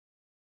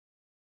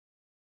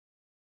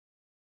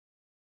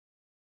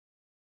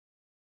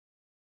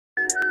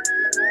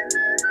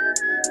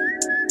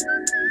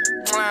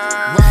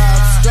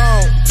Rob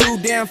Stone,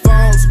 2 damn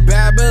phones,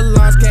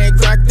 Babylons can't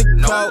crack the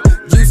code.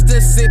 Used to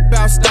sip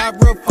out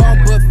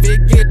styrofoam, but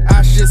figured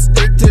I should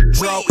stick to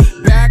dro.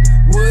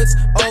 Backwoods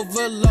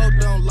overload,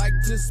 don't like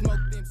to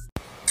smoke them.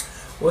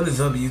 What is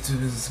up,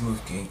 YouTube? This is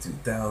Smooth King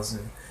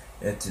 2000,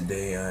 and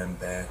today I'm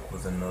back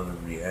with another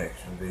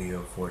reaction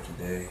video for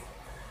today.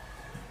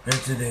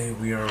 And today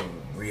we are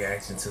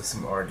reacting to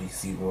some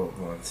RDC World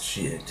 1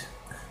 shit.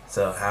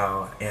 So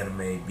how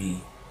anime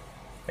be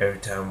every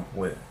time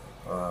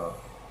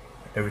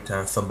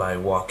somebody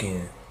walk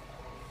in.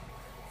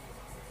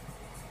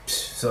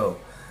 So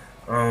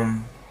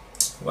well,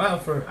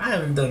 I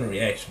haven't done a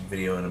reaction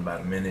video in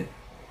about a minute.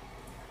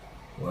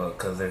 Well,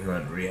 cause they're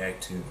going to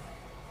react to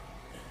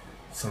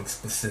some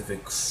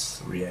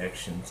specifics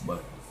reactions,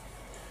 but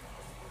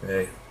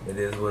hey, it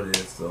is what it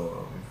is.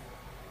 So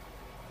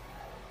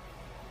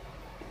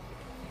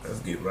let's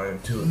get right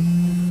into it.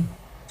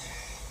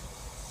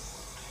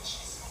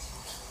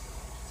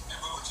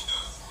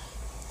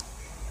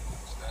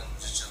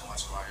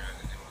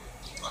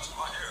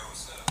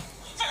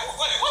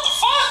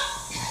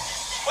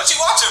 What you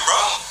watching, bro?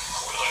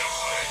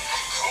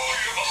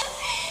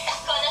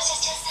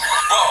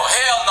 Bro,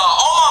 hell no.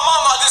 Oh my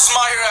mama, this is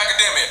My Hero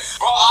Academia.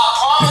 Bro, I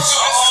promise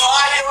you, this is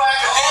My Hero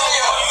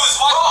Academia.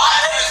 Bro,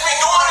 I just be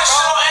doing this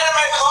shit on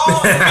anime, bro.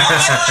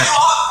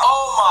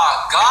 Oh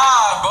my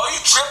god, bro, you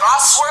tripping. I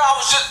swear I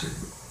was just...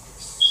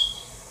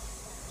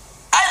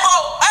 Hey, bro,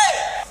 hey,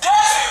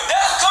 Desmond,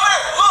 come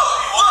here. Look,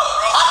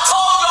 I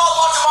told you I was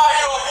watching My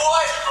Hero,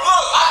 boy.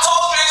 Look, I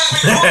told you it just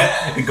be doing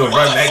that. You go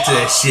right back to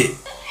that shit.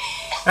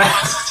 Bro,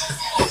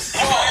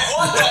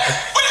 what the?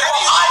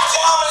 I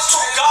promise to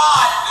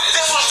God,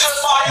 this was just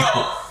My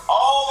Hero.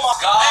 Oh my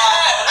god,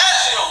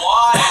 this shit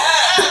wild.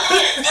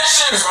 This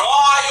shit's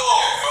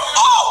wild.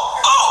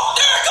 Oh,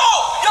 there it go.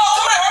 Yo,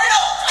 come here, hurry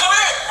up. Come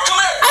here.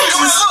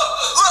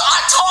 Look,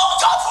 I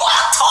told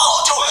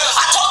you.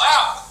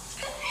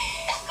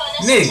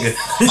 Nigga.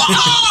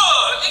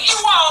 You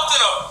wild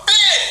than a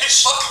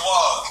bitch. Fucking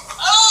wild.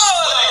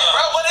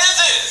 Bro, what is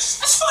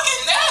this? It's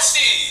fucking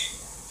nasty.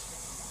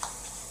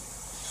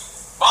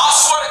 I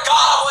swear to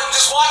God, I wasn't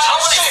just watching. I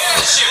want to hear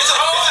this shit. It's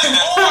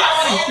porn.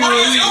 What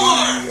are you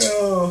doing?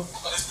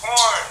 It's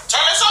porn.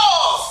 Turn this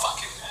off.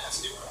 Fucking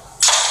nasty, bro.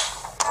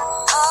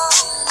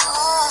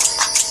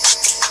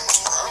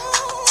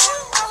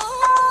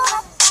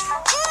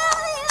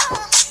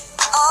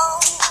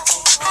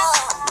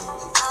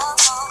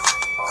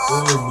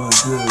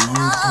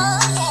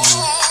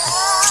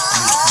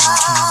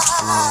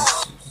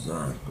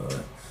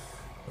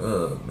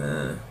 Oh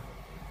man.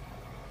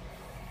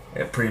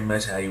 That's pretty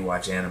much how you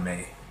watch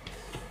anime,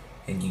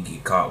 and you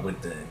get caught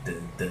with the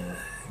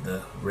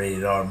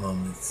rated R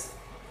moments.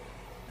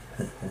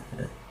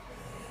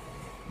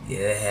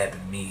 Yeah, that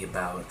happened to me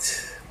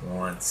about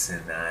once,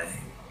 and I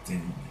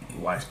didn't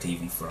watch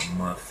TV for a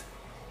month.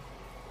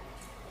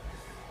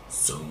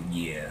 So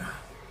yeah.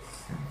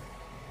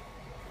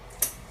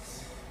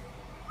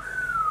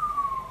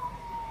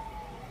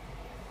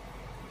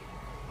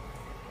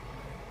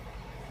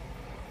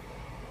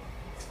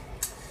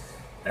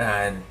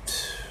 And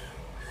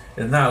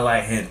it's not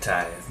like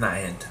hentai. It's not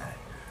hentai,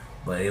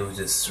 but it was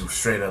just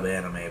straight up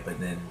anime. But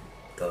then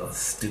the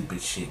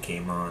stupid shit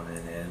came on,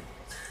 and then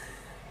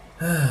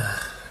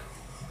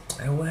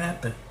and what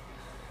happened?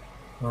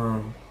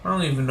 I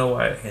don't even know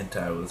why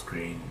hentai was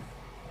created.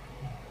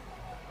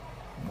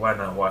 Why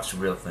not watch the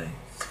real thing?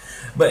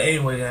 But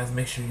anyway, guys,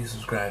 make sure you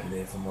subscribe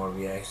today for more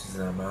reactions.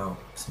 And I'm out.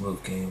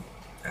 Smooth King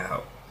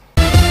out.